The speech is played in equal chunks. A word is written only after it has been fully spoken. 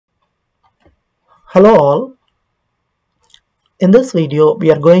Hello all, in this video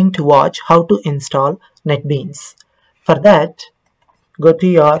we are going to watch how to install NetBeans. For that, go to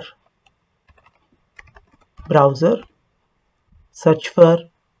your browser, search for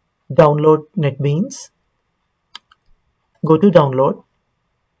download NetBeans, go to download.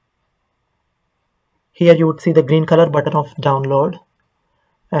 Here you would see the green color button of download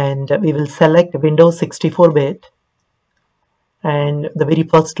and we will select Windows 64-bit and the very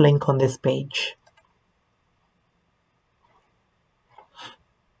first link on this page.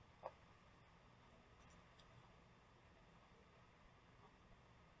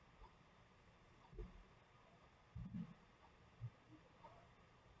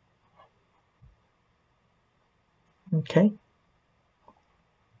 Okay.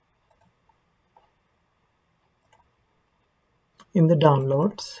 In the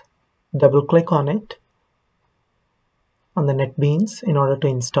downloads, double click on it, on the NetBeans in order to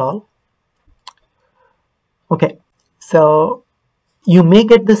install. Okay, so you may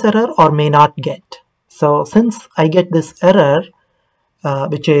get this error or may not get. So since I get this error,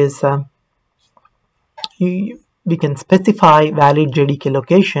 which is we can specify valid JDK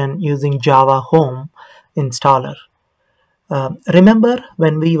location using Java Home installer. Remember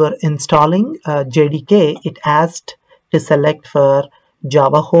when we were installing JDK, it asked to select for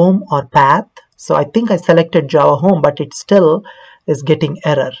Java Home or path. So I think I selected Java Home, but it still is getting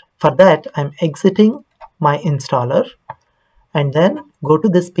error. For that, I'm exiting my installer and then go to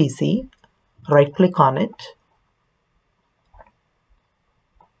this PC, right click on it,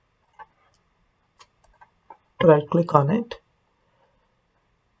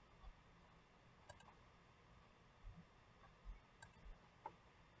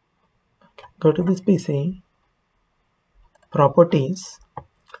 go to this PC, properties,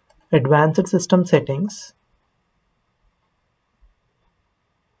 advanced system settings,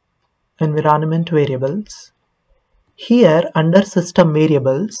 environment variables. Here under system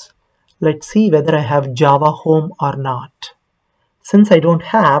variables, let's see whether I have Java Home or not. Since I don't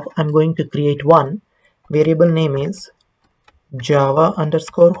have, I'm going to create one. Variable name is Java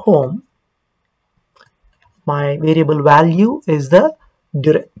underscore home. My variable value is the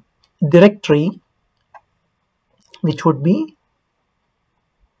directory, which would be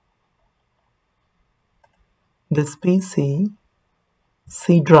this PC,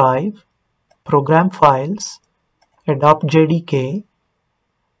 C drive, program files, adopt JDK,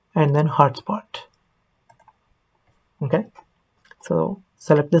 and then hotspot. Okay, so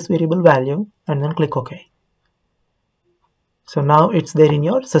select this variable value and then click OK. So now it's there in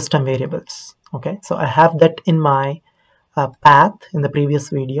your system variables. Okay, so I have that in my path in the previous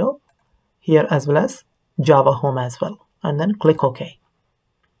video here, as well as Java Home as well, and then click OK.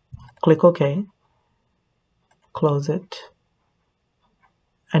 Click OK, close it,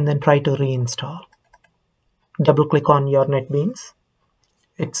 and then try to reinstall. Double click on your NetBeans.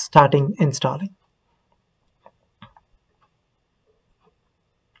 It's starting installing.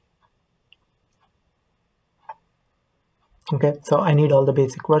 Okay, so I need all the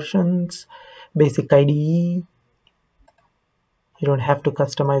basic versions, basic IDE. You don't have to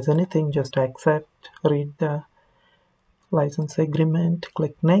customize anything, just accept, read the license agreement,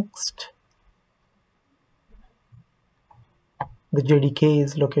 click next. The JDK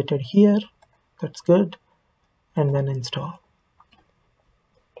is located here, that's good, and then install.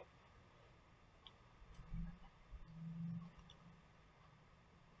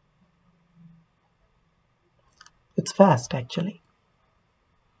 It's fast actually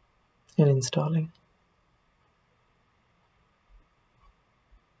in installing.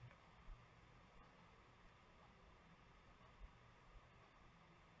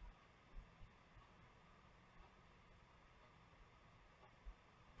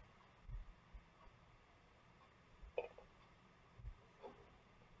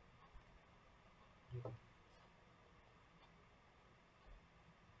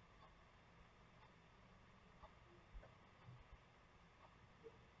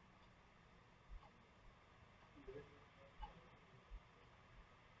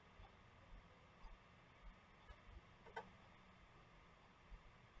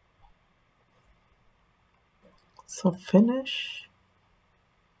 So finish.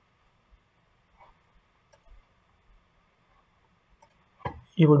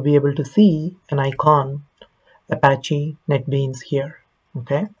 You would be able to see an icon, Apache NetBeans here.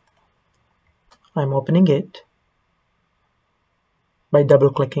 Okay, I'm opening it by double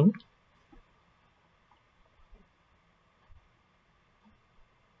clicking.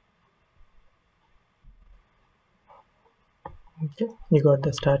 Okay, you got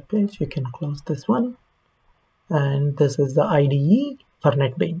the start page. You can close this one, and this is the IDE for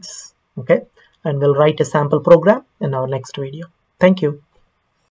NetBeans. Okay, and we'll write a sample program in our next video. Thank you.